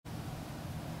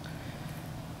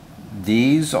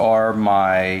These are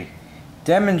my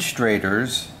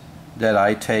demonstrators that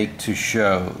I take to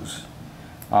shows.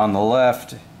 On the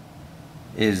left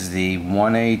is the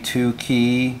 1A 2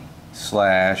 key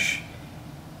slash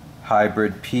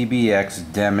hybrid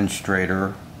PBX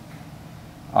demonstrator.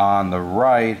 On the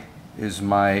right is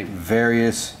my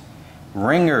various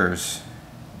ringers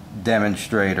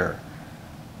demonstrator.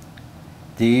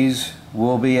 These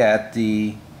will be at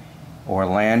the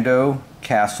Orlando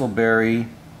Castleberry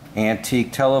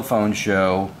Antique Telephone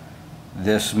Show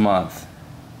this month,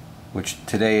 which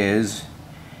today is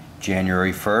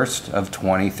January 1st of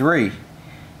 23.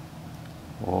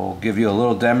 We'll give you a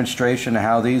little demonstration of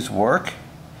how these work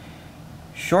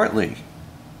shortly.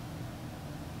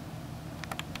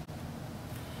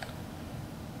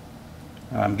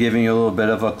 I'm giving you a little bit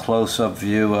of a close-up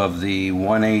view of the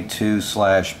 1A2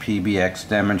 slash PBX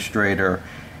demonstrator.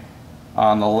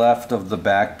 On the left of the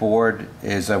backboard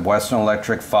is a Western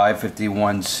Electric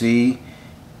 551C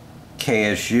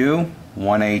KSU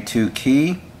 1A2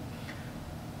 key,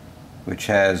 which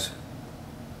has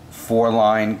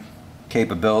 4-line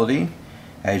capability.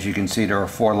 As you can see, there are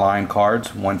 4 line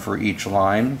cards, one for each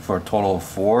line, for a total of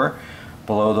 4.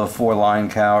 Below the 4 line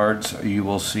cards you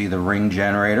will see the ring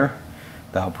generator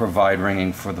that will provide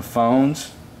ringing for the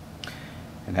phones,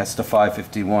 and that's the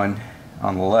 551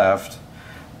 on the left.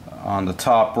 On the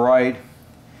top right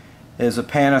is a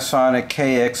Panasonic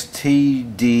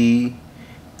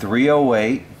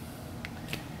KX-TD308,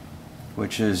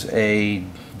 which is a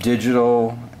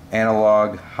digital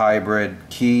analog hybrid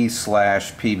key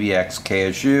slash PBX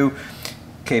KSU,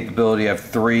 capability of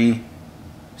 3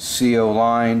 CO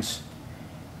lines,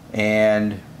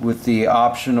 and with the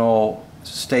optional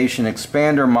station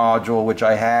expander module, which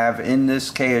I have in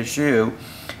this KSU,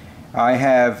 I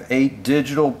have 8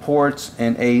 digital ports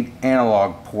and 8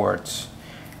 analog ports.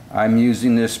 I'm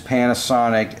using this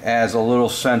Panasonic as a little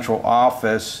central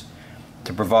office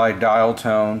to provide dial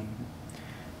tone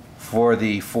for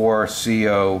the 4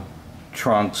 CO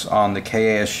trunks on the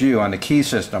KSU, on the key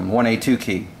system, 1A2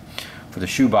 key for the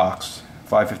shoebox,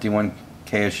 551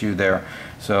 KSU there.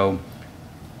 So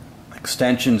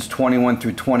extensions 21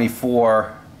 through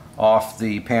 24 off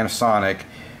the Panasonic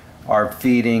are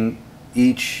feeding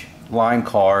each line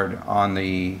card on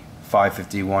the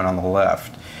 551 on the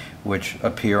left, which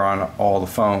appear on all the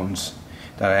phones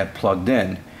that I have plugged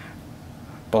in.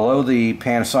 Below the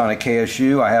Panasonic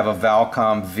KSU, I have a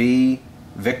Valcom V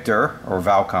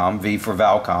Valcom V for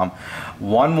Valcom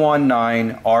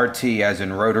 119RT, as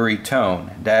in rotary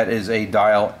tone. That is a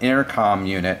dial intercom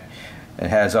unit. It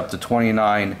has up to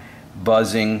 29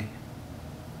 buzzing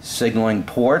signaling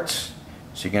ports,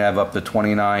 so you can have up to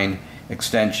 29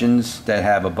 extensions that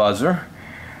have a buzzer,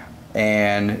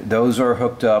 and those are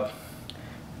hooked up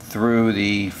through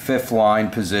the 5th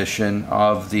line position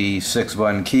of the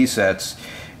 6-button key sets.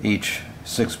 Each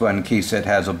 6-button key set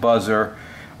has a buzzer,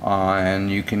 and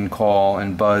you can call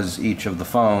and buzz each of the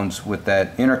phones with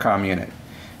that intercom unit.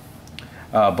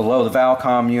 Below the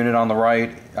Valcom unit on the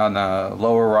right, on the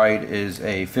lower right, is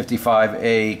a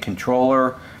 55A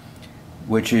controller,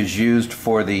 which is used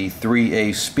for the 3A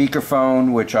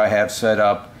speakerphone, which I have set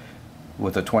up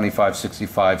with a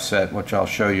 2565 set, which I'll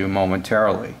show you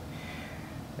momentarily.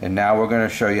 And now we're going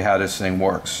to show you how this thing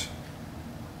works.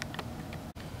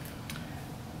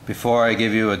 Before I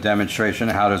give you a demonstration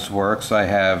of how this works, I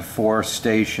have 4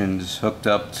 stations hooked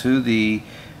up to the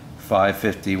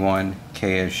 551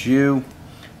 KSU.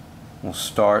 We'll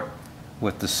start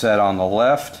with the set on the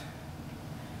left.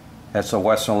 That's a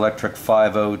Western Electric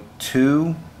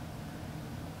 502,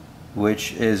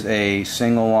 which is a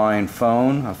single line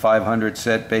phone, a 500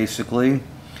 set basically,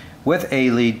 with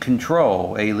A-lead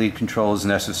control. A-lead control is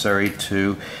necessary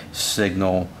to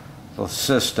signal the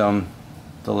system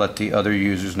to let the other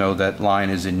users know that line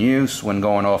is in use. When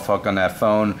going off hook on that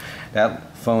phone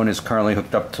is currently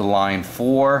hooked up to line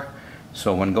 4,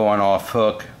 so when going off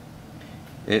hook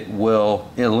it will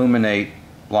illuminate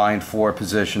line 4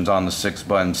 positions on the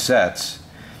 6-button sets.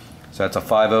 So that's a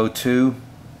 502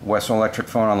 Western Electric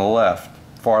phone on the left,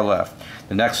 far left.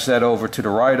 The next set over to the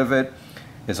right of it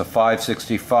is a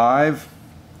 565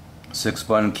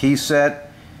 6-button key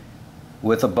set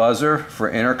with a buzzer for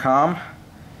intercom,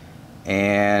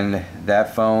 and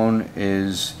that phone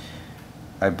is,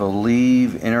 I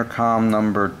believe, intercom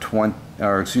number 1,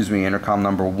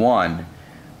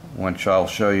 which I'll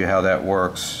show you how that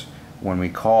works when we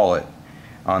call it.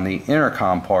 On the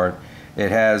intercom part,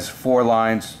 it has 4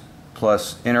 lines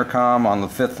plus intercom. On the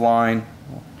 5th line,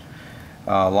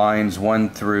 lines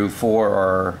 1 through 4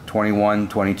 are 21,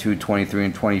 22, 23,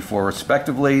 and 24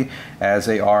 respectively, as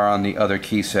they are on the other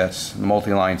key sets,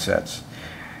 multi-line sets.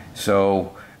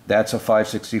 So That's a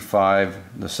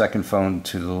 565, the second phone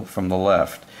from the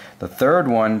left. The third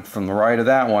one from the right of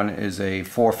that one is a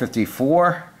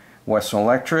 454 Western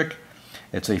Electric.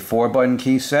 It's a 4-button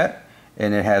key set,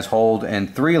 and it has hold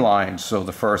and 3 lines. So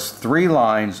the first 3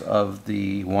 lines of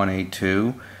the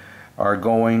 1A2 are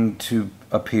going to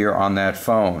appear on that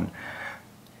phone.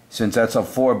 Since that's a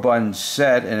 4-button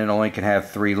set and it only can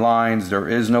have 3 lines, there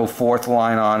is no 4th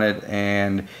line on it,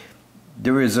 and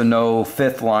there is no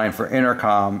 5th line for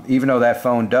intercom. Even though that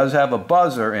phone does have a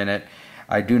buzzer in it,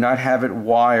 I do not have it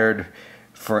wired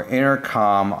for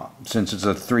intercom. Since it's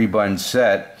a 3-button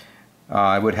set,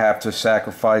 I would have to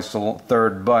sacrifice the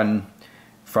 3rd button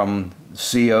from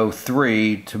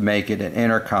CO3 to make it an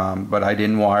intercom, but I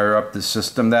didn't wire up the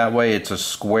system that way. It's a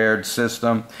squared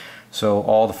system, so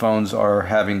all the phones are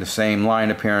having the same line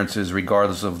appearances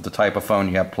regardless of the type of phone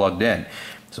you have plugged in.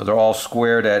 So they're all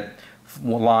squared at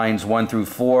lines 1 through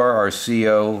 4. Our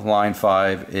CO line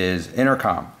 5 is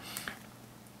intercom.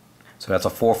 So that's a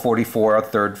 444, our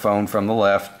third phone from the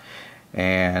left,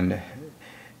 and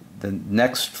the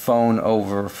next phone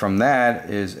over from that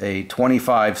is a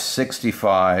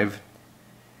 2565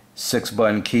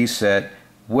 6-button key set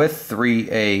with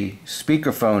 3A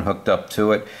speakerphone hooked up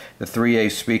to it. The 3A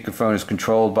speakerphone is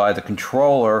controlled by the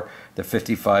controller. The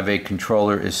 55A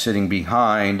controller is sitting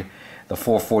behind the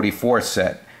 444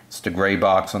 set. It's the gray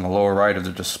box on the lower right of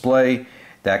the display.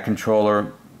 That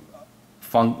controller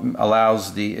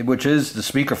allows which is the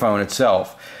speakerphone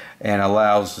itself, and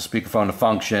allows the speakerphone to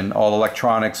function. All the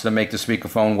electronics that make the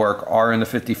speakerphone work are in the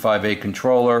 55A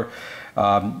controller.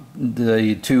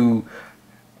 The two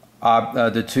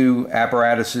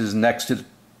apparatuses next to the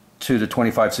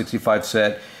 2565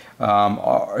 set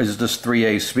is this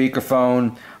 3A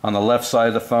speakerphone. On the left side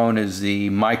of the phone is the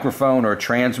microphone or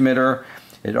transmitter.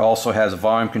 It also has a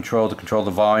volume control to control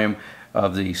the volume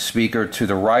of the speaker. To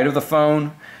the right of the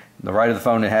phone, the right side of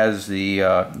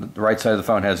the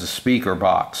phone has a speaker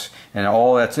box, and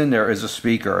all that's in there is a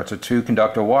speaker. It's a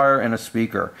 2-conductor wire and a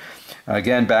speaker.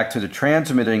 Again, back to the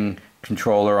transmitting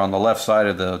controller on the left side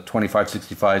of the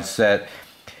 2565 set,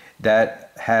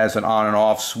 that has an on and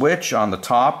off switch on the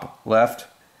top left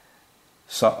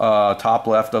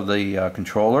of the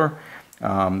controller.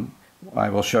 I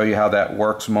will show you how that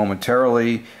works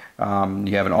momentarily.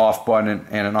 You have an off button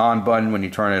and an on button. When you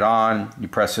turn it on, you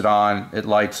press it on, it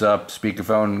lights up,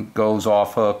 speakerphone goes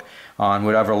off hook on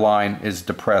whatever line is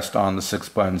depressed on the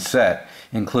 6-button set,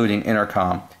 including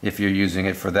intercom if you're using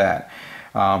it for that.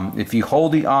 If you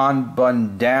hold the on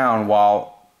button down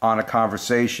while on a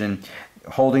conversation,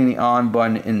 holding the on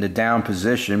button in the down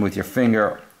position with your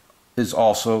finger is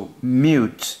also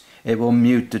mute. It will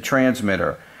mute the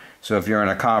transmitter. So if you're in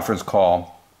a conference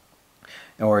call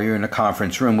or you're in a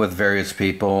conference room with various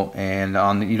people and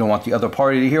you don't want the other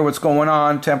party to hear what's going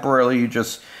on, temporarily you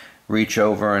just reach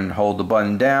over and hold the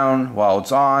button down while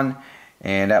it's on,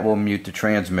 and that will mute the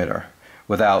transmitter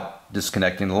without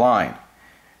disconnecting the line.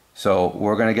 So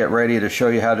we're going to get ready to show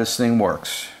you how this thing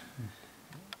works.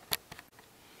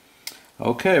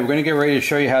 Okay, we're going to get ready to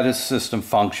show you how this system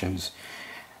functions.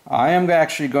 I am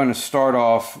actually going to start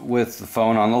off with the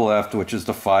phone on the left, which is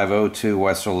the 502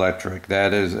 Western Electric.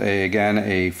 That is, again,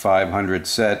 a 500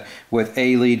 set with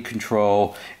A-lead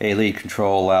control. A-lead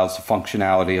control allows the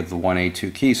functionality of the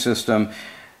 1A2 key system.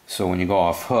 So when you go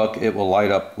off hook, it will light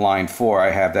up line 4.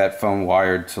 I have that phone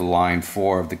wired to line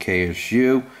 4 of the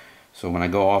KSU. So when I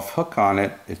go off hook on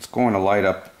it, it's going to light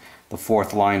up the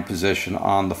 4th line position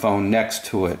on the phone next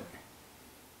to it.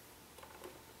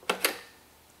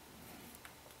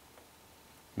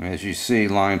 As you see,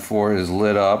 line 4 is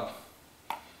lit up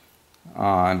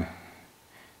on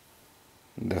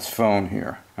this phone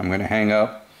here. I'm going to hang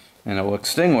up and it will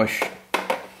extinguish,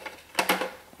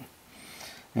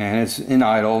 and it's in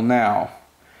idle now.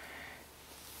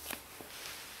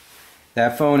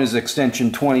 That phone is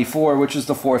extension 24, which is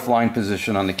the 4th line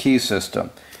position on the key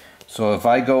system. So if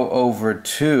I go over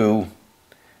to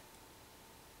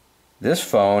this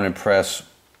phone and press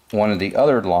one of the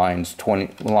other lines,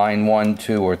 line 1,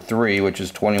 2, or 3, which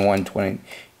is 21,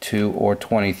 22, or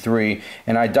 23,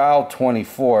 and I dial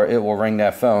 24, it will ring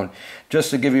that phone. Just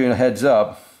to give you a heads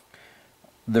up,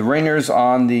 the ringers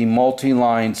on the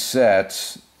multi-line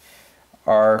sets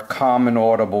are common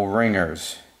audible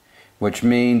ringers, which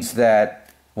means that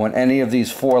when any of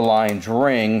these 4 lines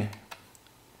ring,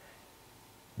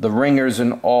 the ringers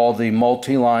in all the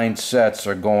multi-line sets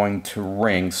are going to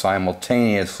ring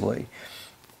simultaneously,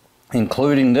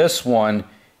 including this one.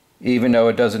 Even though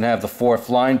it doesn't have the 4th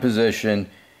line position,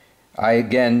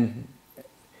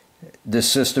 this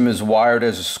system is wired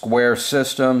as a square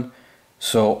system,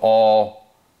 so all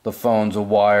the phones are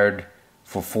wired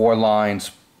for 4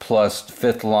 lines plus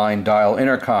fifth line dial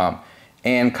intercom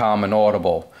and common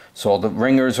audible. So the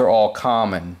ringers are all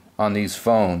common on these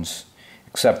phones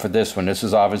except for this one. This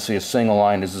is obviously a single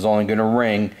line. This is only going to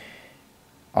ring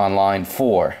on line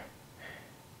 4.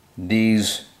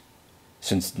 These,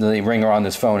 since the ringer on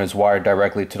this phone is wired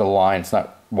directly to the line, it's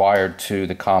not wired to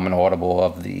the common audible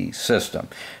of the system.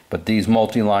 But these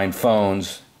multi-line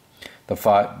phones, the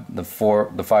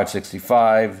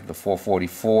 565, the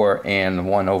 444, and the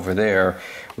one over there,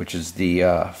 which is the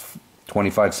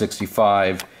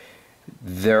 2565,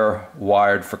 they're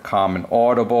wired for common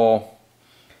audible.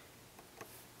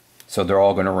 So they're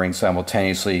all going to ring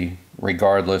simultaneously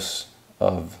regardless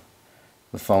of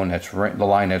the phone the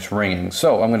line that's ringing.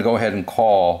 So I'm going to go ahead and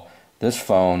call this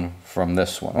phone from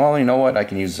this one. Well, you know what? I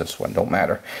can use this one. Don't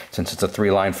matter. Since it's a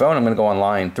 3-line phone, I'm going to go on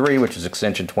line 3, which is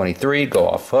extension 23. Go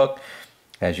off hook.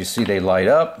 As you see, they light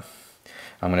up.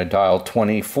 I'm going to dial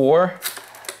 24,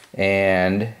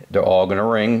 and they're all going to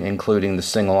ring, including the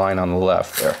single line on the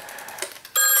left there.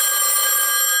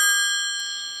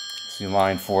 See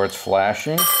line 4, it's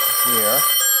flashing here.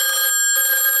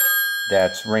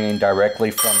 That's ringing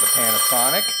directly from the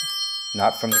Panasonic,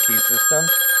 not from the key system,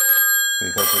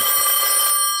 because it's,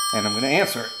 and I'm going to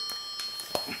answer it.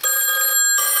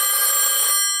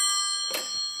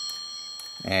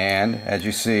 And as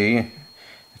you see,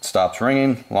 it stops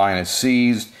ringing, line is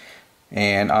seized,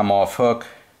 and I'm off hook,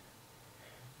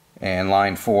 and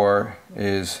line 4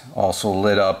 is also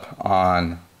lit up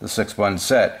on the 6-button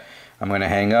set. I'm going to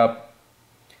hang up,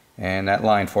 and that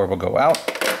line 4 will go out.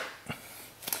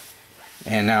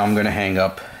 And now I'm going to hang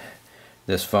up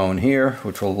this phone here,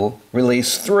 which will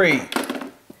release 3.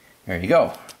 There you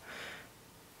go.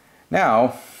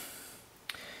 Now,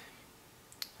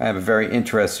 I have a very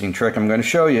interesting trick I'm going to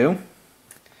show you.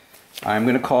 I'm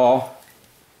going to call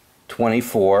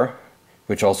 24,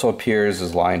 which also appears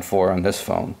as line 4 on this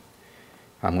phone.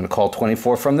 I'm going to call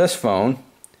 24 from this phone,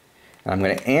 and I'm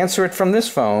going to answer it from this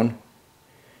phone,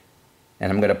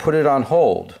 and I'm going to put it on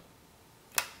hold.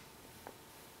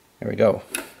 There we go.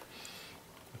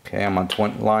 Okay, I'm on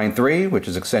line 3, which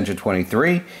is extension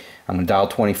 23. I'm going to dial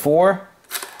 24.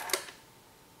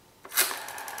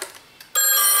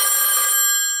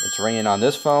 It's ringing on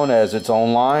this phone as its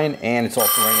own line, and it's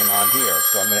also ringing on here.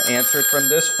 So I'm going to answer it from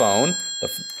this phone.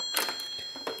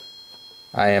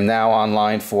 I am now on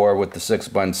line 4 with the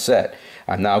 6-button set.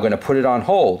 I'm now going to put it on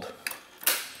hold.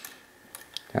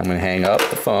 I'm going to hang up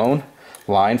the phone.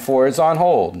 Line 4 is on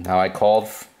hold. Now I called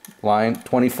line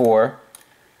 24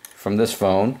 from this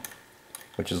phone,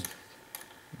 which is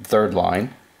the 3rd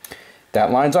line.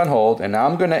 That line's on hold, and now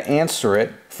I'm going to answer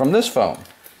it from this phone.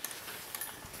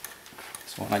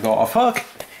 So when I go off hook,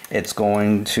 it's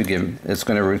going to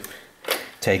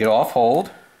take it off hold,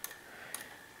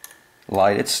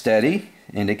 light it steady,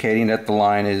 indicating that the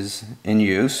line is in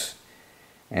use,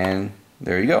 and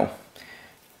there you go.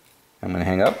 I'm going to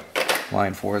hang up.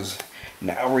 Line 4 is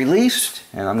now released,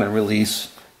 and I'm going to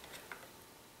release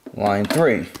line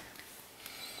 3.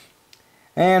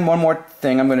 And one more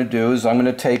thing I'm going to do is I'm going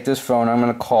to take this phone, I'm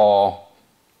going to call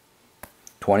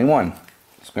 21.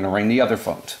 It's going to ring the other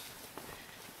phones.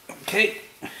 Okay.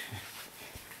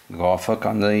 Go off hook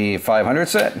on the 500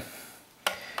 set.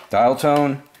 Dial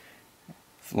tone.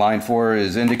 Line 4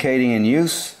 is indicating in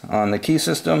use on the key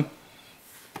system,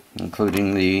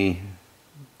 including the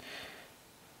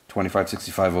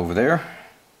 2565 over there.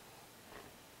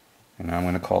 And now I'm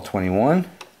going to call 21.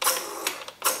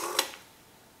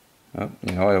 Oh,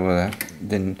 you know, I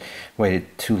didn't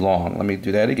wait too long. Let me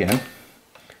do that again.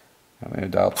 I'm going to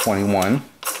dial 21.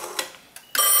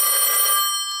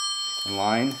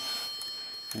 Line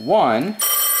 1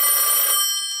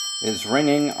 is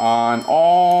ringing on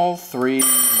all 3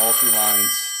 multi-line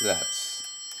sets.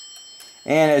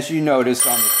 And as you notice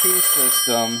on the key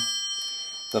system,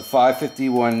 the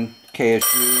 551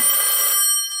 KSU,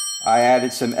 I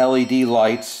added some LED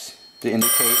lights to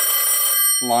indicate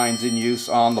lines in use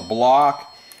on the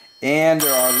block, and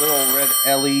there are little red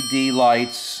LED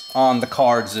lights on the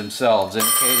cards themselves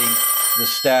indicating the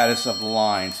status of the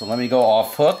line. So let me go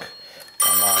off hook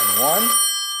on line 1,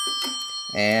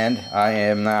 and I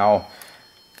am now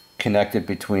connected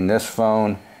between this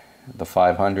phone, the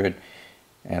 500,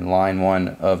 and line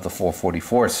 1 of the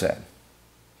 444 set.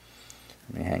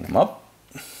 Let me hang them up.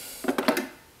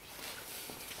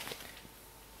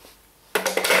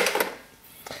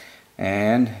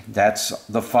 And that's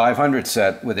the 500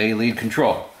 set with a lead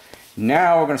control.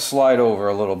 Now we're going to slide over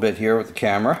a little bit here with the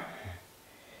camera,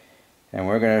 and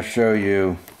we're going to show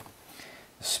you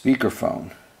the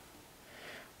speakerphone.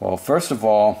 Well, first of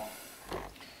all,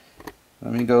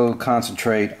 let me go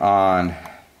concentrate on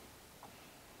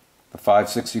the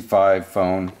 565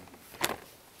 phone,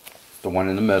 the one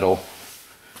in the middle.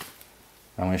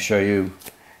 I'm going to show you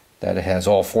that it has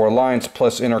all 4 lines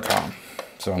plus intercom.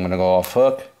 So I'm going to go off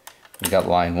hook. We got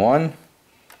line 1,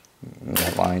 we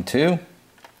got line 2,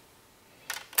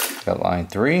 got line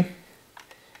 3,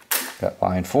 got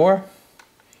line 4,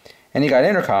 and you got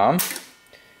intercom,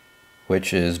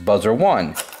 which is buzzer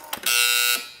 1.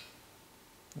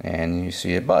 And you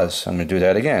see it buzz. I'm going to do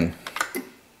that again.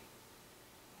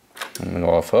 I'm going to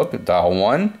go off hook, dial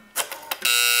 1,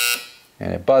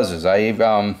 and it buzzes.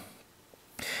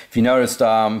 If you noticed,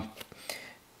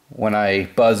 when I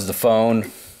buzz the phone,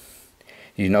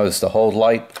 you notice the hold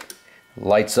light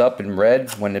lights up in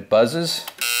red when it buzzes.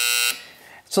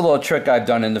 It's a little trick I've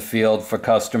done in the field for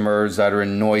customers that are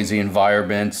in noisy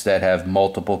environments that have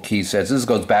multiple key sets. This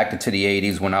goes back into the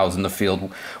 80s when I was in the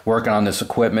field working on this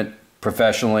equipment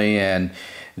professionally, and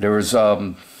there was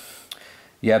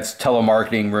you have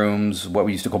telemarketing rooms, what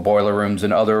we used to call boiler rooms,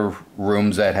 and other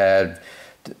rooms that had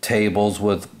tables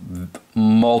with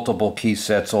multiple key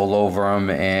sets all over them,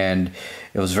 and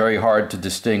it was very hard to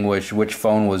distinguish which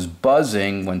phone was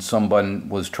buzzing when someone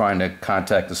was trying to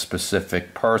contact a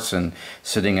specific person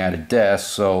sitting at a desk.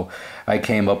 So I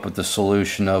came up with the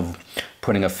solution of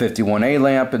putting a 51A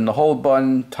lamp in the hold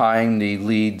button, tying the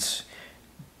leads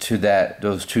to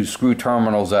those 2 screw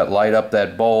terminals that light up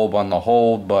that bulb on the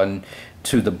hold button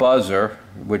to the buzzer,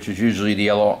 which is usually the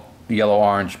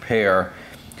yellow-orange pair.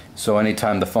 So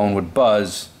anytime the phone would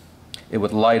buzz, it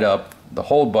would light up the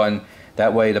hold button.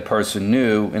 That way the person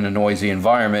knew in a noisy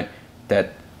environment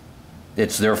that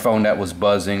it's their phone that was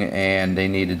buzzing and they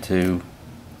needed to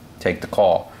take the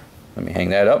call. Let me hang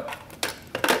that up.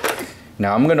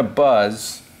 Now I'm going to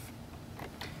buzz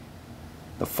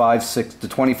the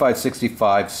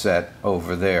 2565 set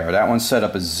over there. That one's set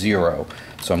up as 0.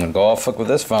 So I'm going to go off hook with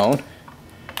this phone.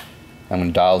 I'm going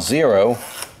to dial 0,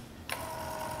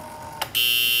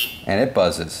 and it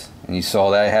buzzes. And you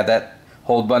saw that I had that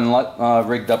hold button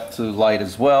rigged up to light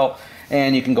as well.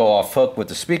 And you can go off hook with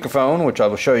the speakerphone, which I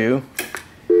will show you.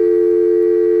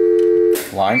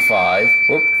 Line 5.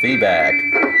 Whoop, feedback.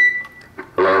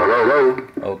 Hello, hello, hello.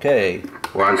 Okay,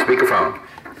 we're on speakerphone.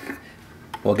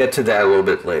 We'll get to that a little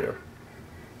bit later.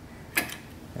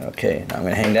 Okay, now I'm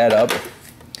going to hang that up.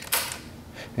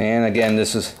 And again,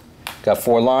 this is got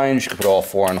 4 lines. You can put all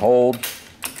 4 on hold.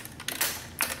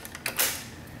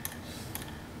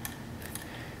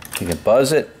 You can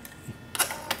buzz it.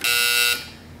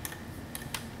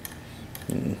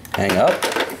 Hang up.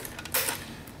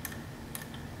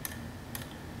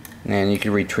 And you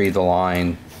can retrieve the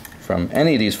line from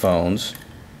any of these phones.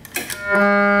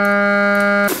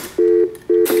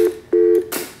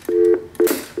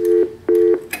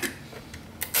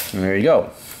 And there you go.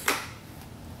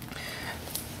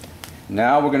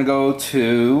 Now we're going to go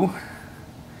to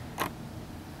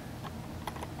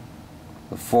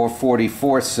the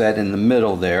 444 set in the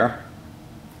middle there.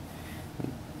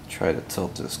 Try to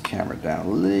tilt this camera down a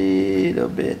little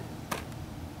bit.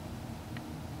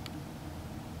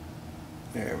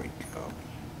 There we go.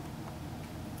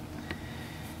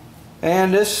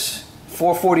 And this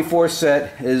 444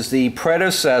 set is the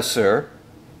predecessor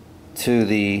to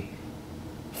the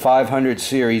 500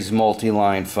 series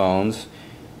multi-line phones.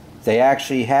 They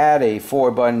actually had a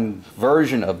 4-button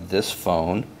version of this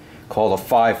phone called a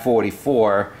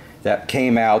 544 that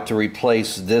came out to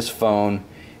replace this phone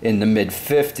in the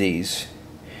mid-50s.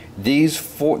 These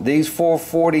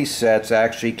 440 sets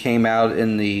actually came out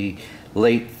in the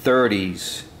late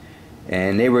 30s,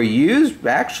 and they were used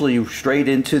actually straight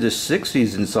into the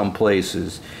 60s in some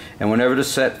places. And whenever the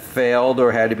set failed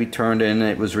or had to be turned in,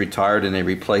 it was retired and they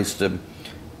replaced them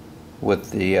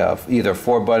with the either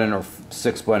 4-button or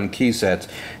 6-button key sets.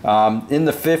 In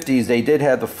the 50s, they did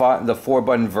have the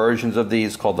 4-button versions of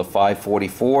these called the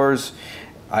 544s.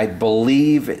 I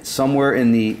believe somewhere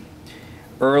in the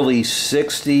early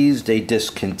 60s, they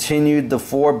discontinued the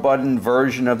 4-button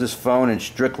version of this phone and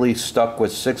strictly stuck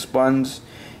with 6 buttons.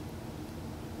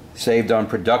 Saved on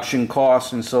production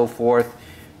costs and so forth.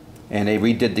 And they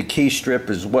redid the key strip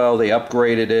as well. They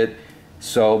upgraded it.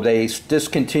 So they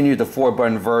discontinued the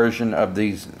 4-button version of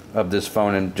this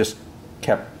phone and just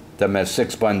kept them as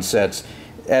 6-button sets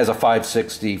as a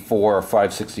 564 or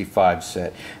 565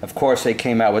 set. Of course, they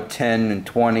came out with 10 and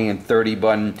 20 and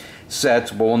 30-button sets,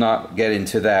 but we'll not get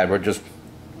into that. We're just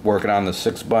working on the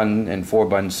 6-button and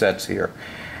 4-button sets here.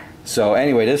 So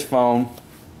anyway, this phone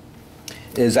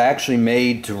is actually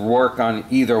made to work on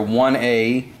either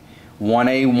 1A,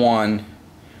 1A1,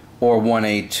 or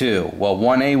 1A2. Well,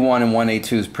 1A1 and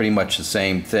 1A2 is pretty much the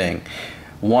same thing.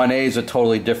 1A is a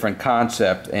totally different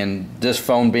concept, and this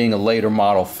phone being a later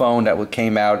model phone that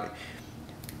came out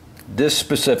This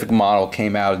specific model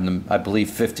came out in, I believe,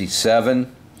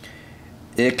 57.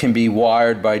 It can be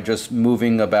wired by just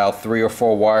moving about 3 or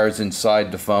 4 wires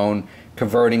inside the phone,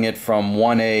 converting it from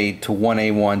 1A to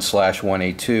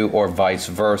 1A1/1A2 or vice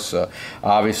versa.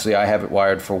 Obviously, I have it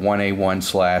wired for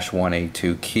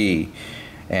 1A1/1A2 key.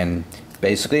 And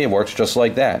basically, it works just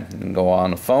like that. You can go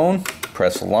on the phone,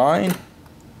 press a line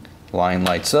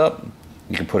lights up.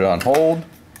 You can put it on hold,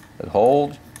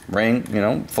 ring, you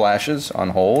know, flashes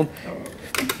on hold,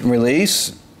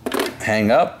 release,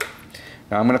 hang up.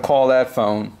 Now I'm going to call that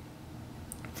phone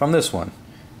from this one.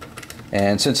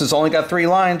 And since it's only got 3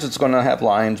 lines, it's going to have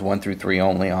lines 1 through 3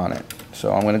 only on it.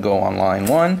 So I'm going to go on line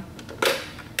 1.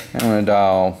 I'm going to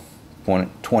dial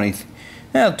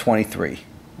 23.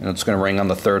 And it's going to ring on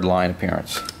the 3rd line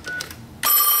appearance.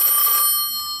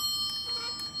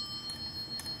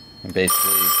 And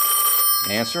basically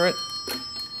answer it.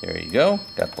 There you go.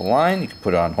 Got the line. You can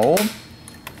put it on hold.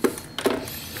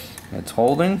 It's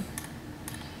holding.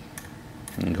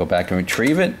 And go back and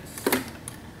retrieve it.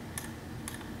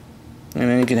 And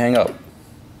then you can hang up.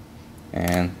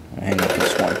 And hang up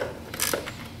this one.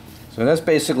 So that's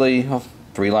basically a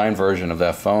 3-line version of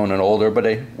that phone, and older, but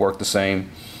they work the same.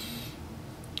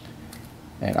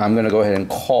 And I'm going to go ahead and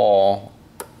call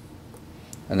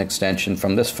an extension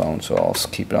from this phone, so I'll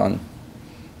keep it on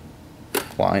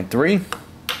line 3.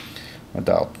 I'll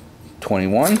dial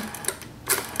 21.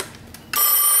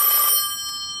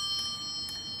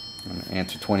 I'm going to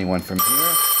answer 21 from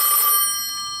here.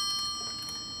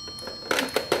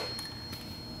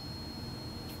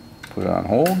 Put it on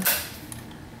hold.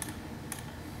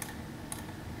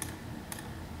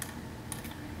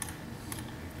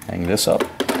 Hang this up.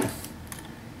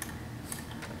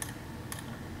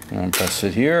 And press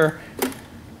it here.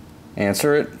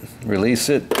 Answer it. Release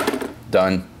it.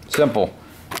 Done. Simple.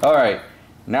 Alright.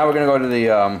 Now we're going to go to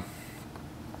the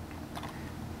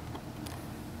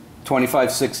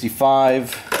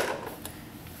 2565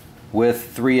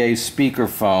 with 3A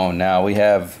speakerphone. Now we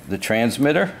have the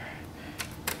transmitter.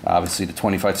 Obviously the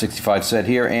 2565 set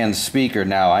here, and the speaker.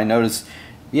 Now I noticed,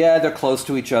 yeah, they're close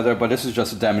to each other, but this is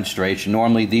just a demonstration.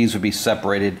 Normally these would be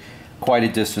separated quite a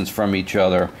distance from each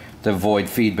other to avoid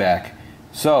feedback.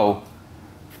 So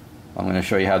I'm going to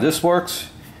show you how this works.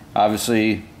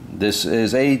 Obviously this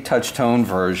is a touch tone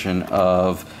version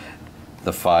of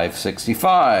the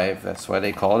 565. That's why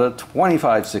they call it a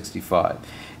 2565.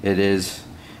 It is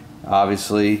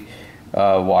obviously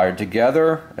wired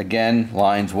together. Again,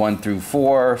 lines 1 through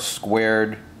 4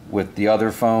 squared with the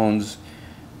other phones,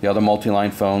 the other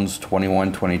multi-line phones,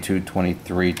 21, 22,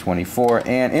 23, 24,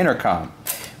 and intercom,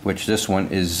 which this one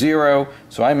is 0.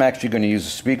 So I'm actually going to use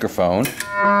a speakerphone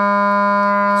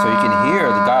so you can hear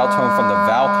the dial tone from the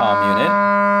Valcom unit.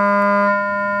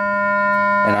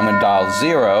 And I'm going to dial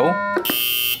 0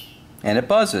 and it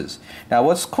buzzes. Now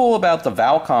what's cool about the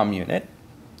Valcom unit,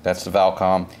 that's the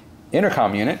Valcom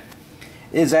intercom unit,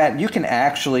 is that you can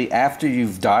actually, after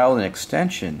you've dialed an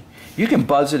extension, you can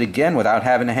buzz it again without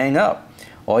having to hang up.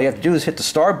 All you have to do is hit the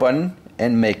start button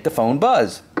and make the phone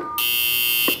buzz.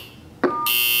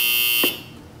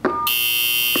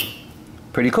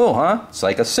 Pretty cool, huh? It's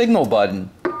like a signal button.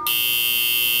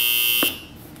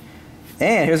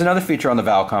 And here's another feature on the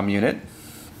Valcom unit.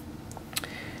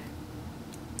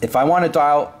 If I want to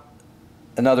dial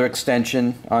another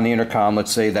extension on the intercom,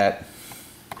 let's say that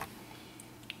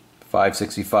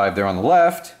 565 there on the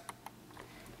left,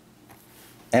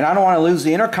 and I don't want to lose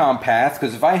the intercom path,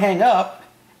 because if I hang up,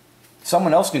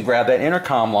 someone else can grab that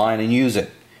intercom line and use it.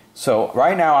 So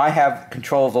right now I have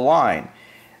control of the line.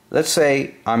 Let's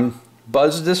say I'm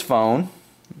buzzed this phone.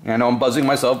 I know I'm buzzing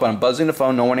myself, but I'm buzzing the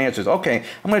phone, no one answers. Okay,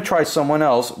 I'm going to try someone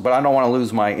else, but I don't want to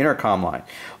lose my intercom line.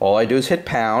 All I do is hit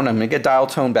pound. I'm going to get dial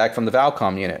tone back from the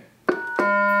Valcom unit.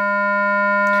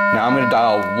 Now I'm going to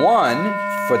dial 1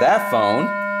 for that phone,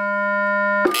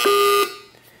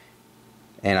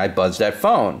 and I buzz that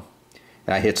phone.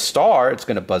 And I hit star, it's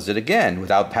going to buzz it again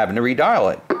without having to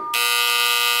redial it.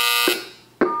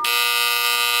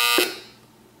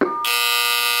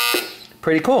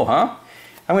 Pretty cool, huh?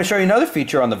 I'm going to show you another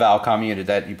feature on the Valcom unit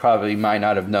that you probably might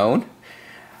not have known.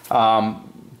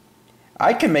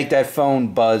 I can make that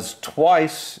phone buzz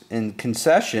twice in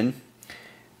concession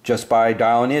just by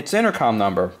dialing its intercom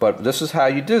number, but this is how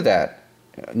you do that.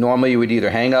 Normally you would either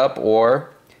hang up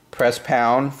or press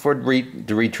pound for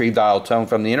to retrieve dial tone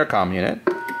from the intercom unit.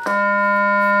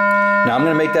 Now I'm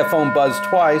going to make that phone buzz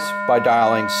twice by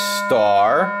dialing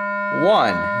star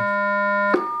 1,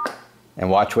 and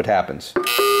watch what happens.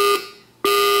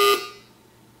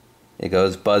 It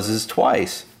goes buzzes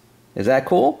twice. Is that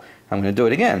cool? I'm going to do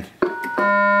it again.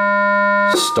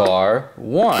 Star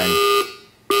 1.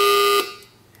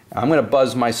 I'm going to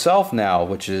buzz myself now,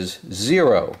 which is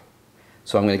 0.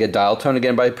 So I'm going to get dial tone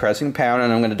again by pressing pound,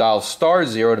 and I'm going to dial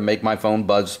 *0 to make my phone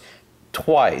buzz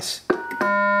twice.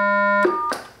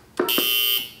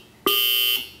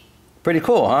 Pretty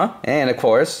cool, huh? And of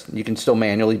course, you can still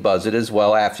manually buzz it as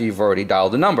well after you've already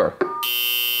dialed the number.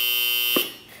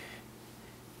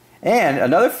 And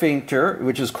another feature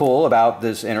which is cool about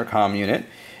this intercom unit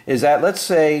is that, let's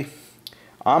say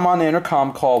I'm on the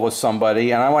intercom call with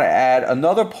somebody and I want to add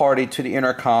another party to the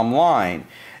intercom line.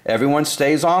 Everyone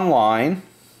stays online.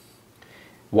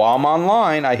 While I'm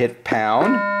online, I hit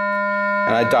pound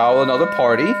and I dial another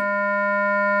party.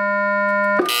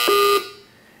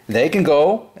 They can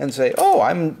go and say, oh,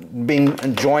 I'm being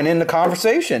joined in the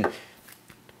conversation.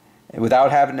 Without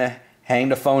having to hang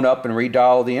the phone up and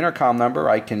redial the intercom number,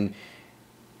 I can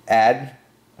add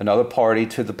another party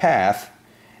to the path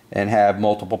and have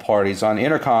multiple parties on the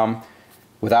intercom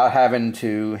without having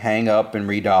to hang up and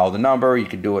redial the number. You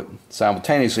can do it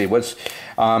simultaneously.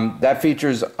 That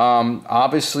features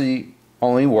obviously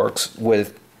only works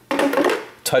with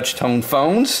touch tone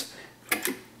phones.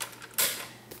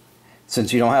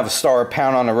 Since you don't have a star or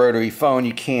pound on a rotary phone,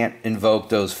 you can't invoke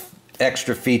those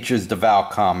extra features the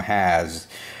Valcom has.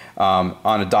 On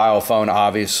a dial phone,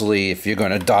 obviously, if you're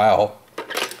going to dial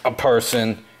a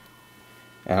person,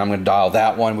 and I'm going to dial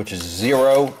that one, which is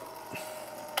 0.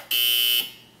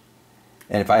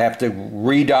 And if I have to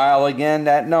redial again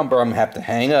that number, I'm going to have to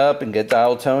hang up and get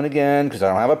dial tone again, because I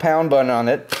don't have a pound button on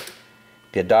it.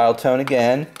 Get dial tone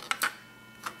again,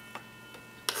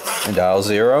 and dial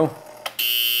 0.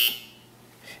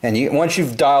 And once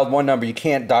you've dialed one number, you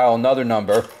can't dial another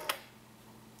number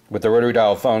with the rotary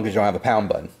dial phone because you don't have a pound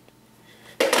button.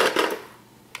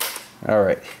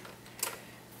 Alright.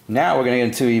 Now we're going to get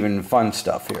into even fun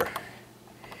stuff here.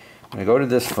 I'm going to go to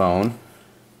this phone.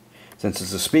 Since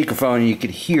it's a speakerphone, you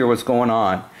can hear what's going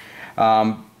on.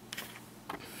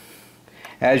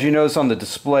 As you notice on the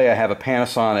display, I have a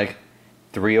Panasonic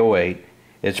 308.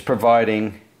 It's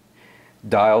providing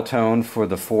dial tone for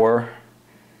the 4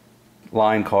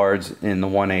 line cards in the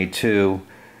 1A2.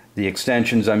 The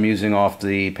extensions I'm using off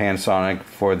the Panasonic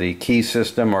for the key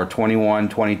system are 21,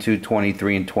 22,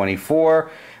 23, and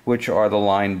 24, which are the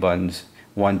line buttons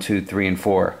 1, 2, 3, and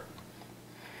 4.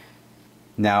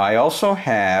 Now I also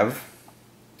have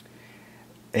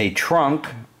a trunk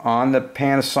on the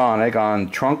Panasonic on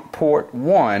trunk port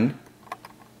 1,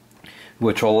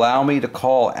 which will allow me to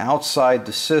call outside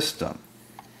the system.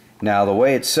 Now the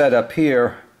way it's set up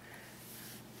here,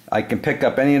 I can pick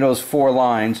up any of those 4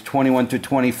 lines, 21 to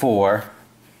 24,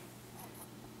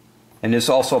 and this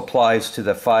also applies to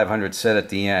the 500 set at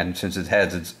the end, since it's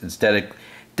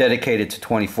dedicated to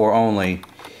 24 only.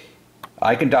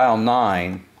 I can dial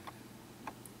 9,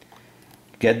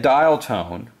 get dial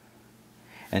tone,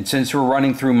 and since we're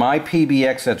running through my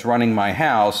PBX that's running my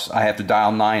house, I have to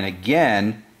dial 9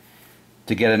 again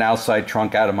to get an outside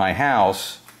trunk out of my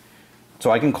house so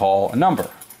I can call a number.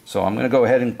 So I'm going to go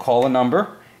ahead and call a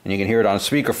number. And you can hear it on a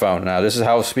speakerphone. Now this is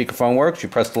how a speakerphone works. You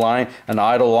press the line, an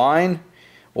idle line,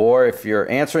 or if you're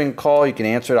answering a call, you can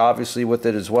answer it obviously with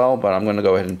it as well, but I'm going to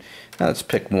go ahead and, let's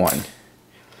pick 1.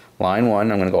 Line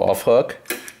 1, I'm going to go off hook.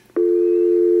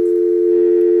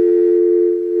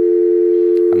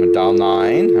 I'm going to dial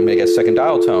 9, I'm going to get a second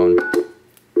dial tone.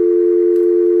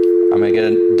 I'm going to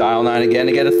get a dial 9 again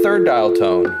to get a third dial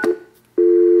tone.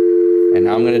 And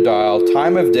now I'm going to dial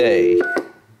time of day.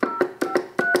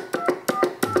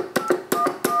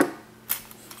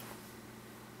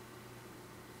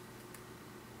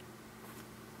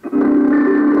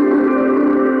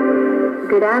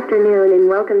 Good afternoon and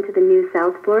welcome to the new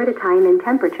South Florida time and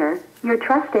temperature, your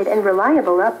trusted and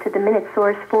reliable up-to-the-minute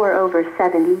source for over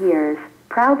 70 years.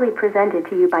 Proudly presented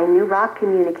to you by New Rock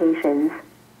Communications.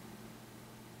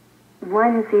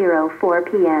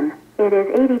 1:04 p.m. It is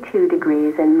 82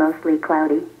 degrees and mostly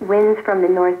cloudy. Winds from the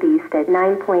northeast at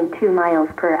 9.2 miles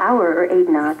per hour or 8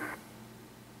 knots.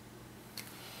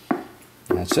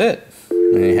 That's it.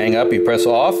 When you hang up, you press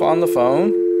off on the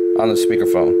phone, on the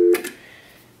speakerphone.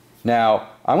 Now,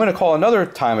 I'm going to call another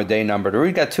time of day number.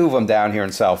 We've got 2 of them down here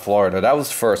in South Florida. That was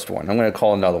the first one. I'm going to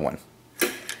call another one.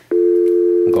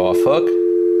 Go off hook.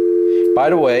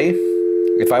 By the way,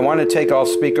 if I want to take off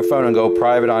speakerphone and go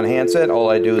private on handset,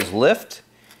 all I do is lift.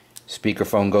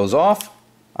 Speakerphone goes off.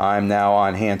 I'm now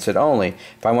on handset only.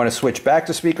 If I want to switch back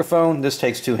to speakerphone, this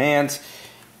takes 2 hands.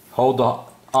 Hold the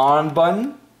on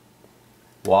button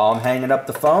while I'm hanging up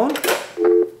the phone,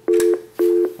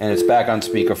 and it's back on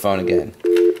speakerphone again.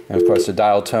 And of course the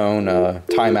dial tone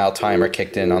timeout timer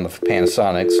kicked in on the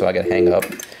Panasonic, so I got to hang up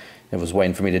It was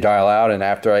waiting for me to dial out, and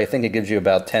after, I think it gives you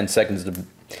about 10 seconds to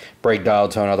break dial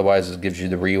tone, otherwise it gives you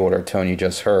the reorder tone you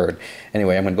just heard.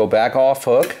 Anyway, I'm going to go back off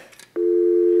hook.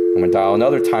 I'm going to dial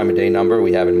another time of day number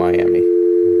we have in Miami.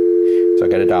 So I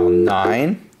got to dial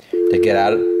 9 to get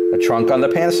out of a trunk on the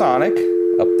Panasonic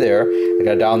up there. I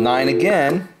got to dial 9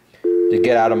 again to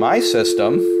get out of my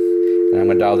system, and I'm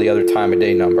going to dial the other time of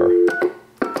day number.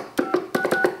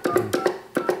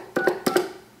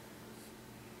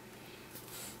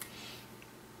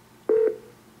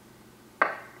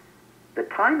 The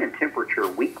time and temperature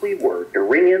weekly word to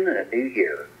ring in the new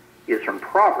year is from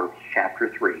Proverbs chapter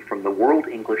 3 from the World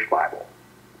English Bible.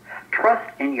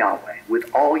 Trust in Yahweh with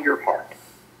all your heart,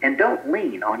 and don't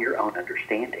lean on your own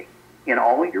understanding. In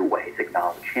all your ways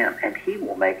acknowledge Him, and He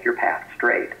will make your path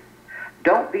straight.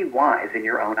 Don't be wise in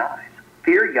your own eyes.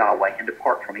 Fear Yahweh and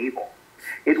depart from evil.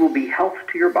 It will be health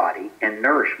to your body and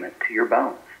nourishment to your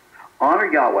bones.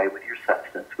 Honor Yahweh with your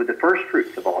substance, with the first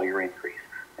fruits of all your increase,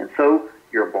 and so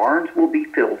your barns will be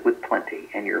filled with plenty,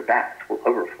 and your vats will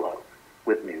overflow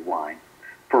with new wine.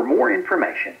 For more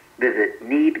information, visit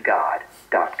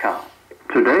needgod.com.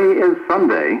 Today is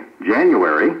Sunday,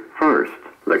 January 1st.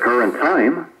 The current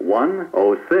time,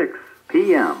 1:06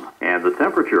 p.m. and the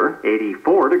temperature,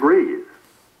 84 degrees.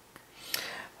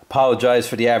 Apologize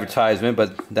for the advertisement,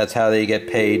 but that's how they get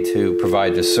paid to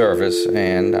provide the service,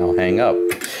 and I'll hang up.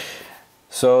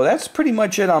 So that's pretty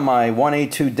much it on my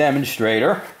 1A2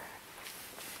 demonstrator.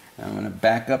 I'm going to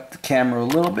back up the camera a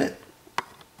little bit,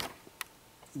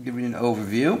 give you an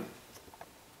overview of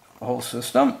the whole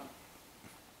system.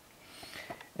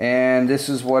 And this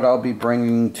is what I'll be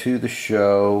bringing to the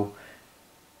show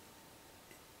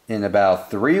in about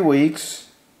 3 weeks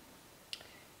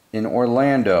in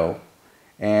Orlando.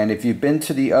 And if you've been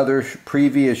to the other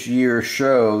previous year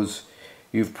shows,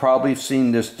 you've probably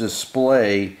seen this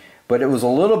display, but it was a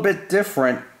little bit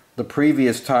different the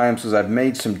previous times because I've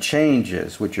made some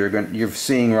changes, which you're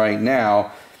seeing right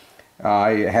now. I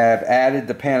have added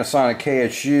the Panasonic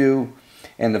KSU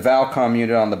and the Valcom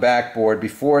unit on the backboard.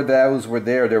 Before those were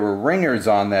there were ringers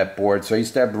on that board, so I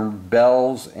used to have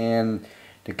bells and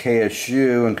the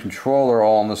KSU and controller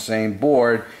all on the same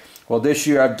board. Well, this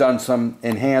year I've done some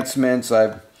enhancements.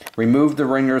 I've removed the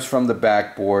ringers from the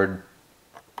backboard,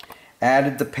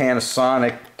 added the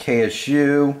Panasonic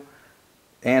KSU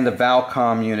and the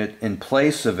Valcom unit in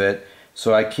place of it,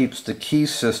 so it keeps the key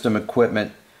system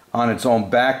equipment on its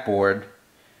own backboard.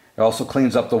 It also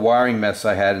cleans up the wiring mess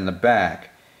I had in the back.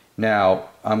 Now,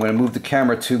 I'm going to move the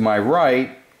camera to my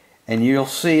right, and you'll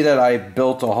see that I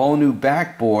built a whole new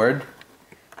backboard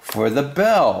for the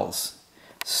bells.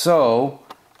 So,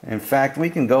 in fact, we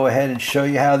can go ahead and show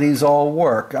you how these all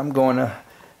work. I'm going to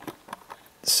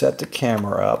set the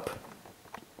camera up.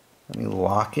 Let me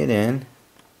lock it in.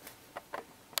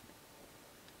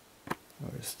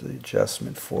 Where's the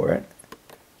adjustment for it?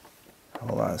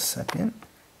 Hold on a second.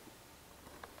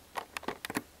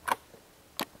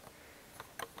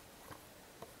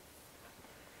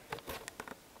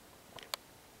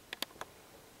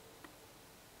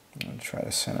 I'm going to try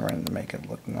to center it to make it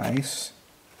look nice.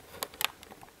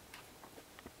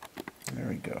 There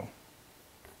we go.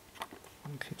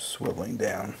 Keep swiveling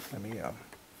down. Let me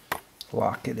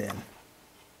lock it in.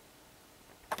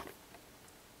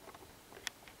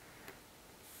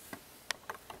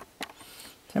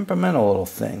 Temperamental little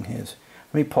thing is.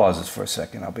 Let me pause this for a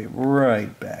second. I'll be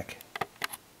right back.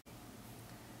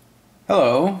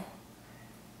 Hello.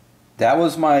 That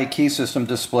was my key system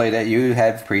display that you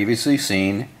had previously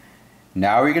seen.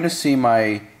 Now we're going to see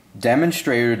my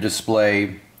demonstrator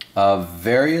display of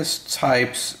various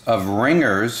types of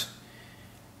ringers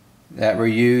that were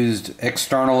used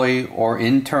externally or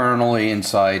internally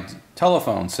inside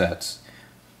telephone sets.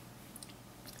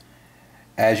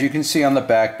 As you can see on the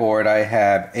backboard, I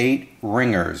have 8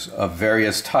 ringers of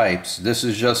various types. This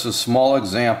is just a small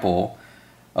example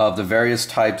of the various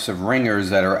types of ringers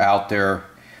that are out there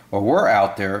or were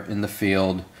out there in the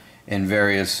field in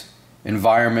various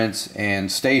environments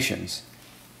and stations.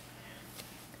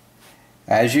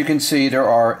 As you can see, there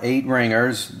are 8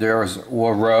 ringers. There's a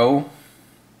row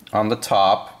on the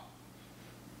top.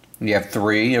 You have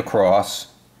 3 across.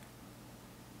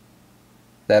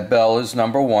 That bell is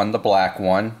number 1, the black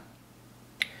one.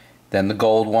 Then the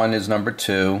gold one is number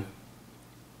 2.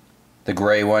 The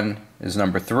gray one is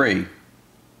number 3.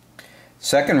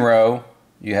 Second row,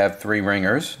 you have 3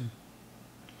 ringers.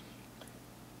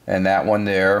 And that one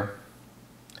there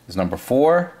is number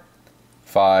 4,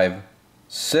 5,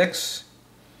 6.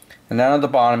 And down at the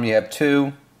bottom you have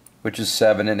 2, which is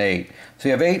 7 and 8. So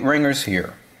you have 8 ringers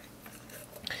here.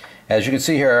 As you can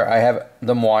see here, I have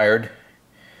them wired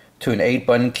to an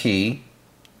 8-button key.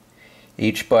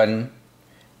 each button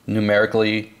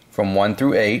numerically from 1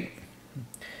 through 8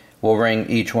 will ring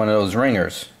each one of those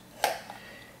ringers.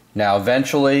 Now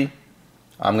eventually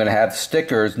I'm going to have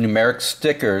stickers, numeric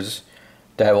stickers,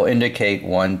 that will indicate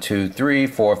 1, 2, 3,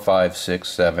 4, 5, 6,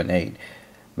 7, 8.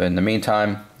 But in the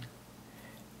meantime,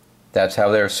 that's how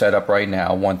they're set up right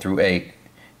now, 1 through 8,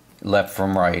 left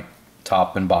from right,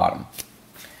 top and bottom.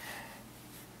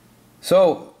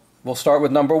 So we'll start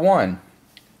with number 1.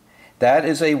 That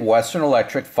is a Western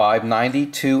Electric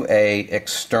 592A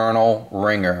external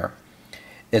ringer.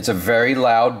 It's a very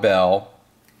loud bell,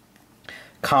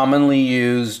 commonly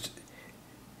used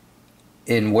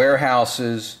in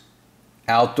warehouses,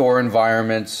 outdoor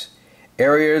environments,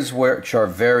 areas which are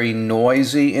very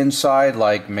noisy inside,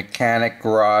 like mechanic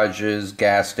garages,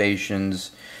 gas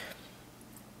stations,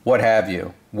 what have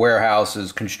you,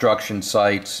 warehouses, construction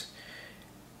sites.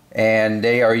 And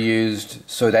they are used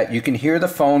so that you can hear the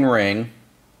phone ring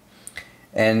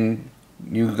and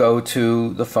you go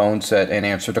to the phone set and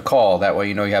answer the call. That way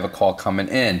you know you have a call coming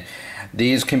in.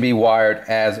 These can be wired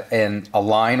as a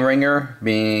line ringer,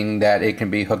 meaning that it can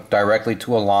be hooked directly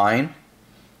to a line.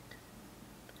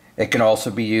 It can also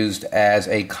be used as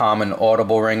a common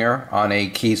audible ringer on a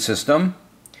key system,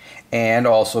 and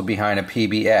also behind a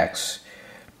PBX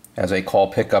as a call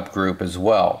pickup group as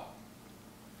well.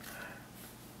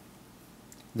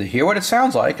 To hear what it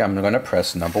sounds like, I'm going to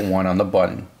press number 1 on the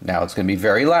button. Now it's going to be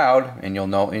very loud, and you'll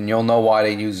know why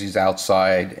they use these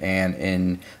outside and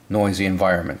in noisy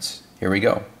environments. Here we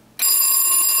go.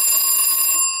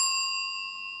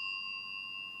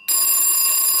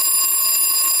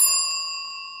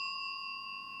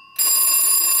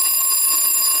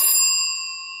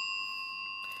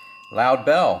 Loud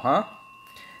bell, huh?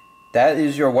 That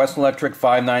is your Western Electric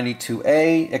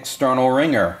 592A external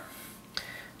ringer.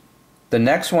 The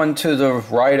next one to the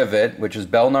right of it, which is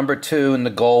bell number 2 in the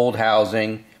gold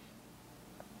housing,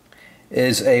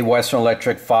 is a Western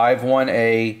Electric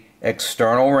 5-1A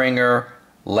external ringer,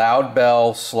 loud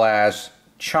bell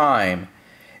 / chime.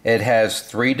 It has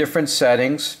 3 different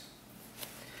settings.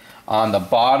 On the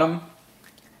bottom,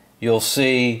 you'll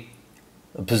see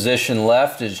the position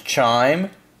left is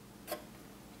chime.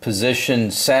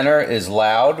 Position center is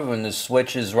loud. When the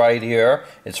switch is right here,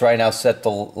 it's right now set to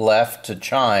left to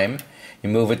chime. You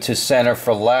move it to center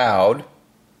for loud.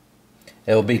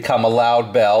 It will become a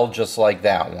loud bell just like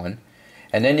that one.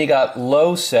 And then you got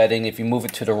low setting. If you move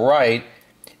it to the right,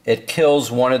 it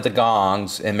kills one of the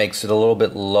gongs and makes it a little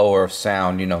bit lower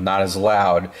sound, you know, not as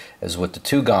loud as with the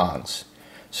 2 gongs.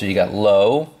 So you got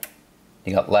low,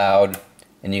 you got loud,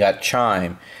 and you got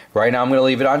chime. Right now I'm going to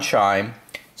leave it on chime.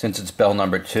 Since it's bell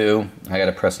number 2, I got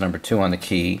to press number 2 on the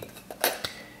key.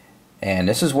 And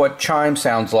this is what chime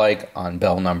sounds like on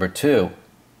bell number 2.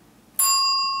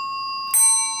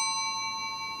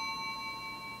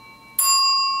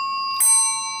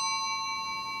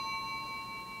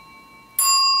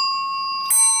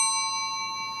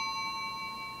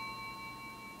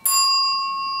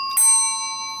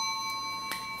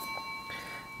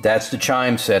 That's the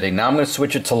chime setting. Now I'm going to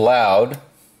switch it to loud.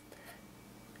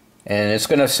 And it's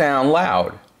going to sound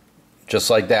loud, just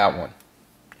like that one.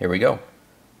 Here we go.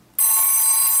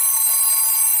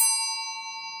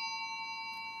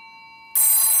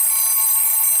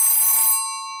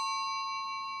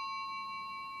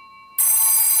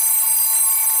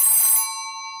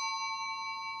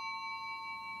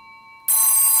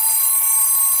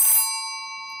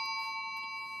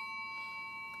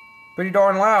 Pretty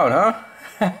darn loud, huh?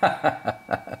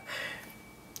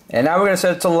 And now we're going to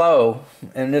set it to low,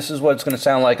 and this is what it's going to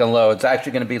sound like on low. It's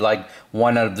actually going to be like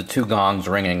one out of the 2 gongs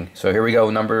ringing. So here we go,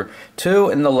 number 2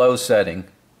 in the low setting.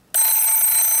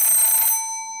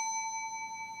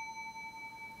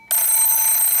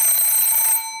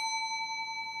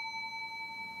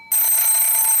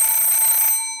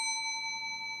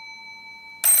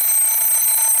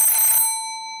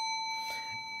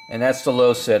 And that's the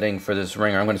low setting for this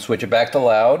ringer. I'm going to switch it back to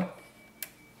loud.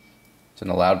 It's in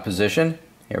the loud position.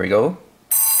 Here we go.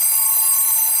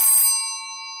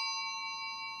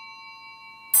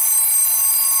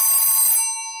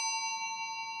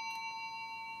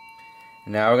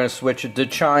 And now we're going to switch it to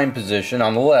chime position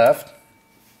on the left.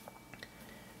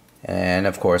 And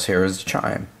of course, here is the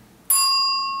chime.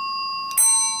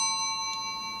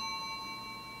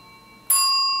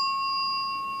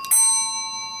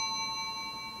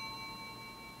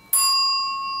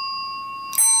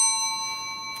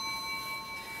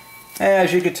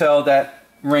 As you can tell, that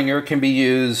ringer can be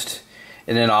used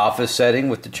in an office setting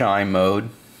with the chime mode.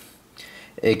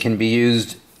 It can be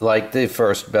used like the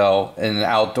first bell in an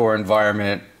outdoor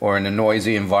environment or in a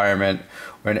noisy environment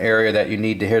or an area that you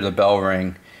need to hear the bell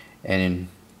ring. and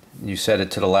you set it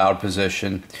to the loud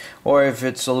position, or if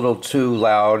it's a little too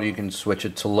loud you can switch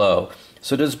it to low.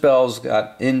 So this bell's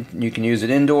got you can use it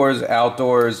indoors,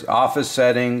 outdoors, office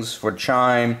settings for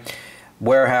chime,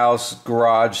 warehouse,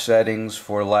 garage settings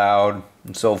for loud,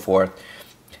 and so forth.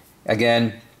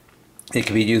 Again, it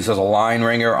can be used as a line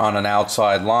ringer on an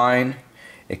outside line.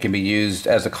 It can be used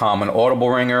as a common audible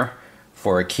ringer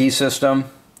for a key system,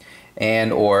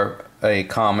 and or a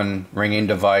common ringing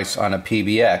device on a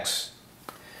PBX.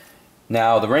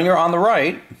 Now the ringer on the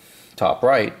right, top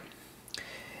right,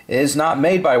 is not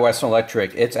made by Western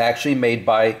Electric. It's actually made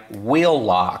by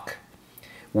Wheelock.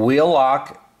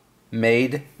 Wheelock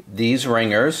made these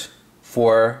ringers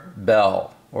for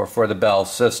Bell, or for the Bell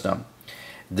system.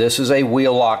 This is a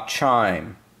Wheelock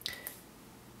Chime.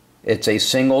 It's a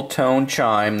single tone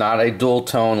chime, not a dual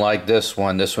tone like this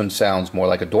one. This one sounds more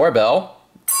like a doorbell.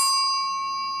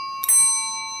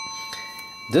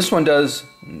 This one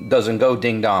doesn't go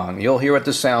ding dong. You'll hear what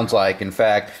this sounds like. In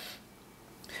fact,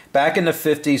 back in the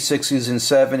 50s, 60s, and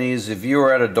 70s, if you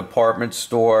were at a department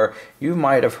store, you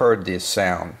might have heard this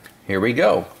sound. Here we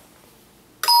go.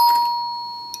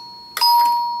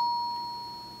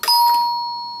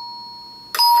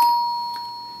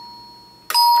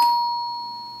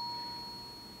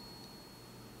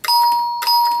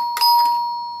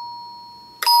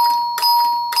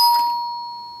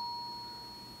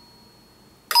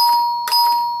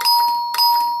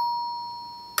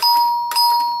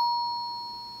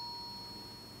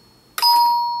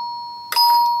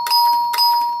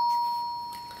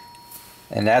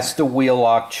 And that's the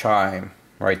Wheelock Chime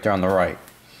right there on the right.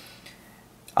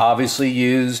 Obviously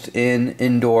used in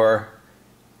indoor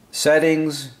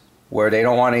settings where they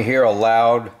don't want to hear a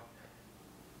loud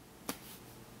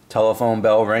telephone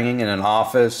bell ringing in an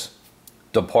office,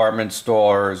 department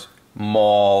stores,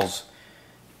 malls,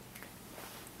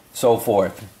 so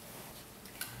forth.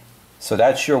 So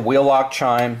that's your Wheelock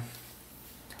Chime,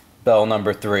 bell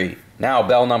number 3. Now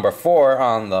bell number 4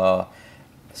 on the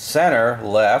center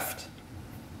left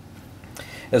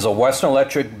is a Western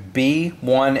Electric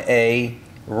B1A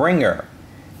ringer.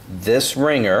 This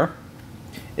ringer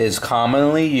is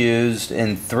commonly used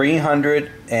in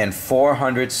 300 and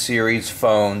 400 series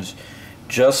phones,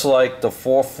 just like the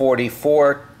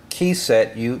 444 key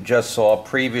set you just saw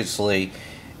previously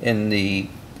in the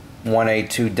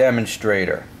 1A2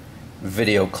 demonstrator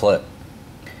video clip.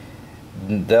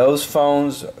 Those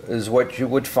phones is what you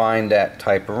would find that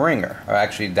type of ringer, or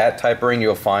actually that type of ringer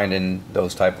you'll find in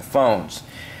those type of phones.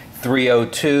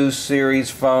 302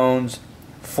 series phones,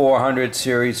 400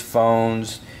 series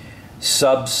phones,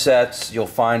 subsets, you'll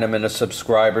find them in a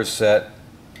subscriber set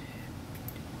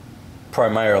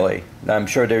primarily. I'm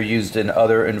sure they're used in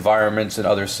other environments and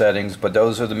other settings, but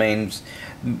those are the main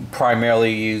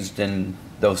primarily used in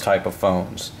those type of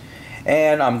phones.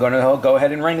 And I'm going to go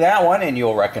ahead and ring that one, and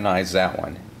you'll recognize that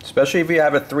one, especially if you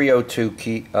have a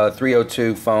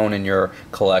 302 phone in your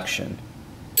collection.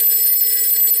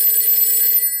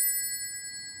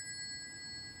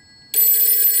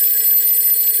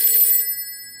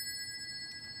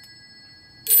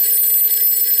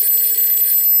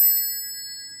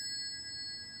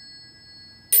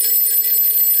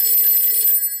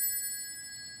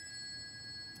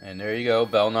 And there you go,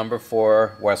 bell number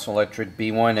 4, Western Electric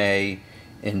B1A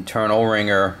internal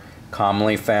ringer,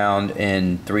 commonly found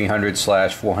in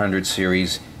 300/400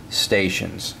 series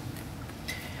stations.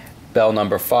 Bell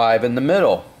number 5 in the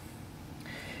middle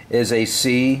is a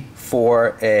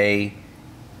C4A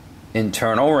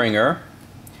internal ringer,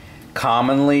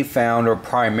 commonly found or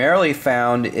primarily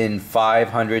found in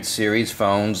 500 series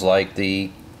phones like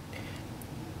the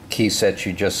key sets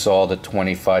you just saw, the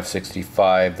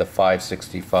 2565, the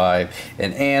 565,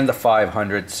 and the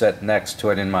 500 set next to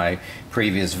it in my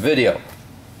previous video.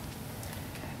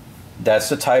 That's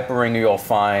the type of ringer you'll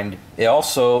find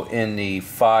also in the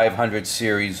 500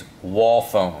 series wall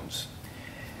phones.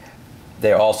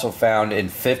 They're also found in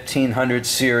 1500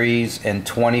 series and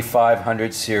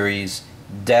 2500 series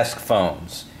desk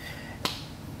phones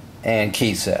and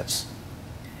key sets.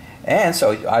 And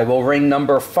so I will ring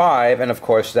number 5, and of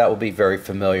course that will be very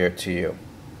familiar to you.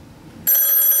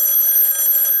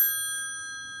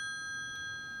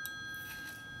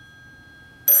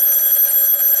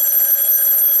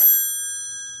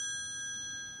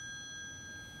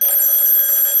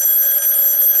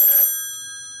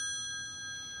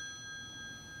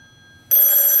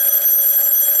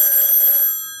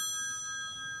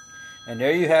 And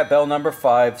there you have bell number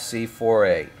 5,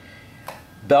 C4A.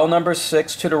 Bell number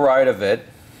 6 to the right of it,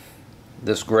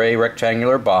 this gray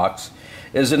rectangular box,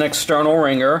 is an external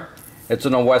ringer. It's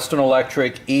in a Western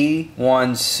Electric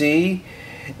E1C.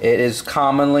 It is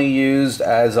commonly used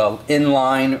as an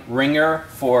inline ringer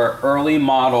for early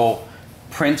model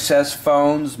Princess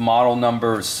phones, model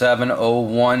number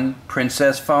 701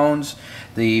 Princess phones.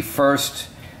 The first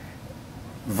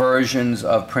versions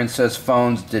of Princess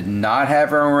phones did not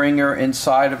have a ringer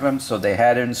inside of them, so they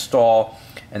had to install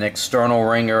an external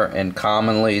ringer, and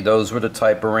commonly those were the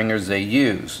type of ringers they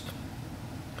used.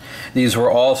 These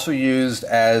were also used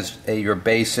as your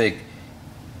basic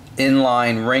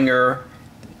inline ringer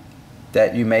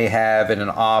that you may have in an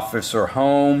office or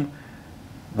home,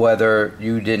 whether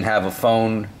you didn't have a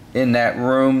phone in that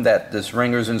room that this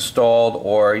ringer's installed,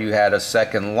 or you had a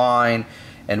second line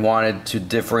and wanted to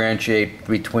differentiate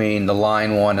between the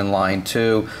line 1 and line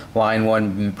 2. Line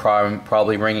 1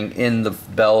 probably ringing in the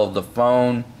bell of the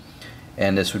phone,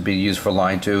 and this would be used for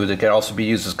line 2. It can also be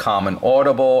used as common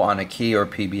audible on a key or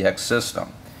PBX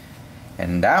system.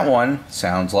 And that one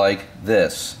sounds like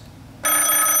this.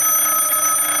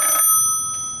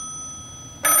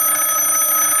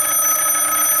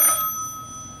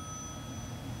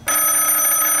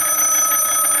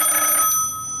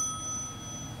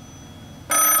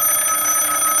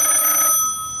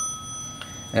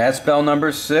 And that's bell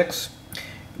number 6,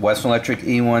 Western Electric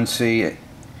E1C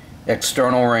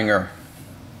external ringer.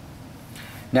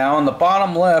 Now on the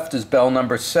bottom left is bell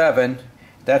number 7.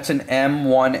 That's an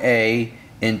M1A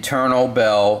internal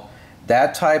bell.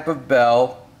 That type of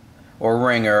bell or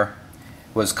ringer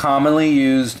was commonly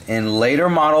used in later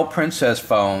model Princess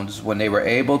phones when they were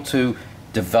able to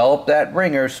develop that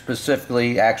ringer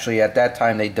specifically. Actually, at that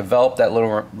time they developed that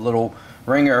little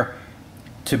ringer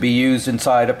to be used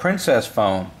inside a Princess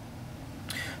phone.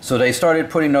 So they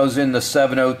started putting those in the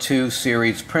 702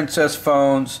 series Princess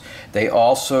phones. They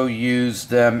also used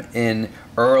them in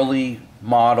early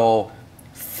model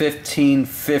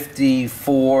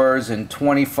 1554s and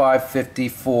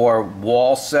 2554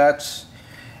 wall sets,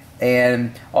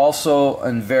 and also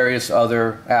in various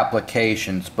other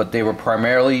applications, but they were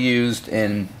primarily used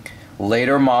in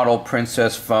later model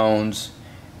Princess phones,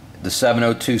 the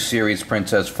 702 series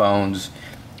Princess phones,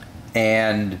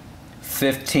 and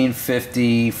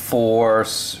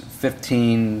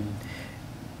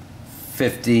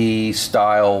 1550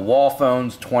 style wall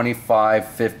phones,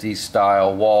 2550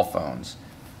 style wall phones.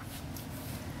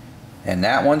 And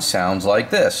that one sounds like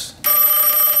this.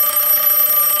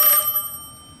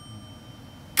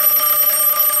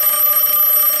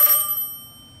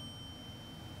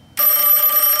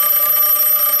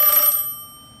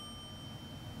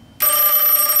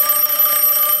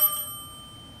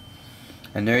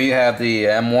 And there you have the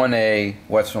M1A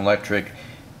Western Electric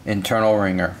internal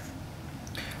ringer.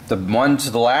 The one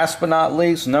to the last but not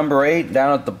least, number 8,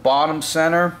 down at the bottom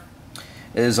center,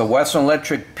 is a Western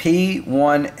Electric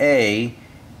P1A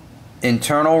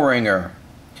internal ringer.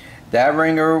 That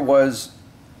ringer was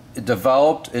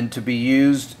developed and to be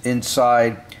used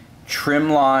inside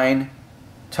Trimline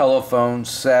telephone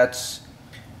sets,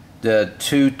 the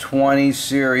 220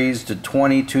 series, the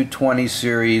 2220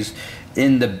 series,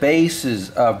 in the bases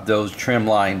of those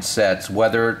Trimline sets,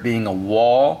 whether it being a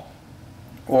wall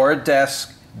or a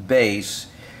desk base.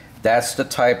 That's the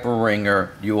type of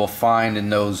ringer you will find in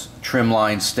those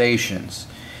Trimline stations.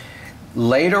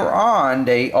 Later on,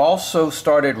 they also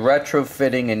started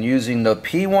retrofitting and using the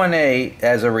P1A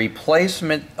as a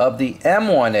replacement of the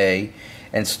M1A,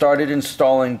 and started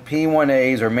installing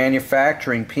P1As or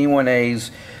manufacturing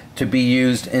P1As to be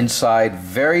used inside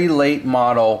very late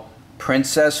model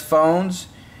Princess phones,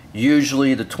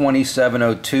 usually the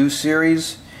 2702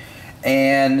 series,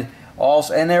 and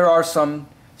there are some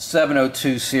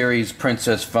 702 series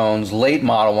Princess phones, late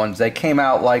model ones. They came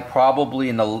out like probably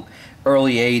in the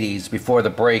early 80s before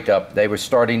the breakup. They were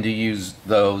starting to use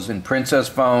those in Princess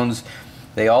phones.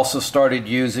 They also started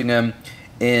using them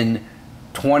in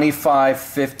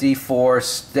 2554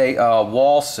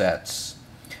 wall sets.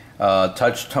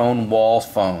 Touch-tone wall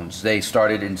phones. They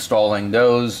started installing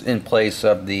those in place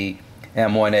of the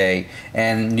M1A,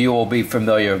 and you will be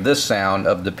familiar with this sound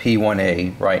of the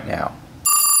P1A right now.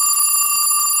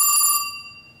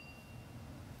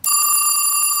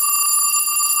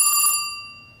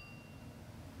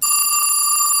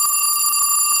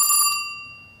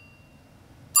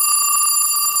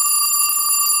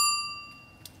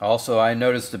 Also, I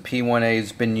noticed the P1A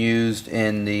has been used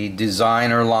in the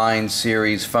designer line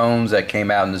series phones that came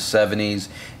out in the 70s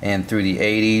and through the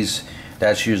 80s.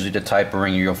 That's usually the type of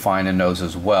ringer you'll find in those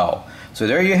as well. So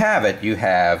there you have it. You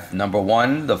have number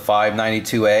 1, the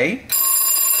 592A.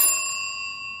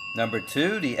 Number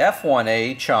 2, the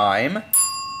F1A Chime.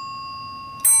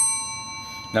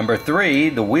 Number 3,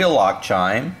 the Wheelock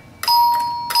Chime.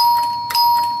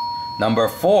 Number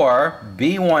 4,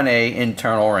 B1A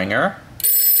internal ringer.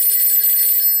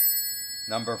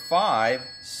 Number 5,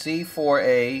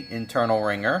 C4A internal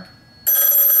ringer.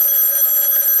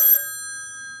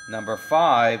 Number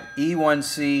 5,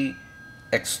 E1C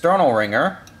external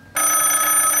ringer.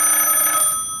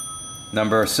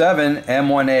 Number 7,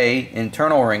 M1A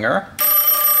internal ringer.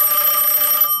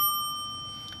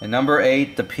 And number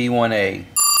 8, the P1A.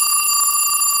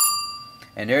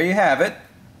 And there you have it,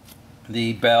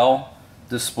 the bell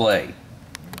display.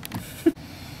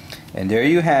 And there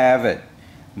you have it,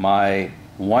 my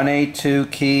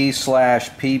 1A2 key /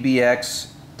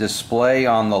 PBX display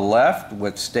on the left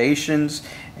with stations,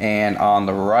 and on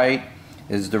the right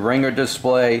is the ringer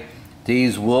display.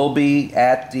 These will be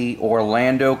at the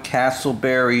Orlando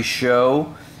Castleberry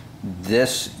show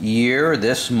this year,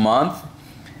 this month,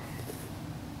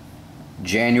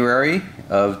 January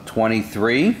of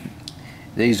 23.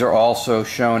 These are also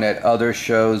shown at other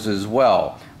shows as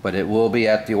well, but it will be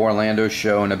at the Orlando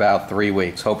show in about 3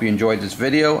 weeks. Hope you enjoyed this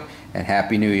video, and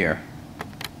Happy New Year.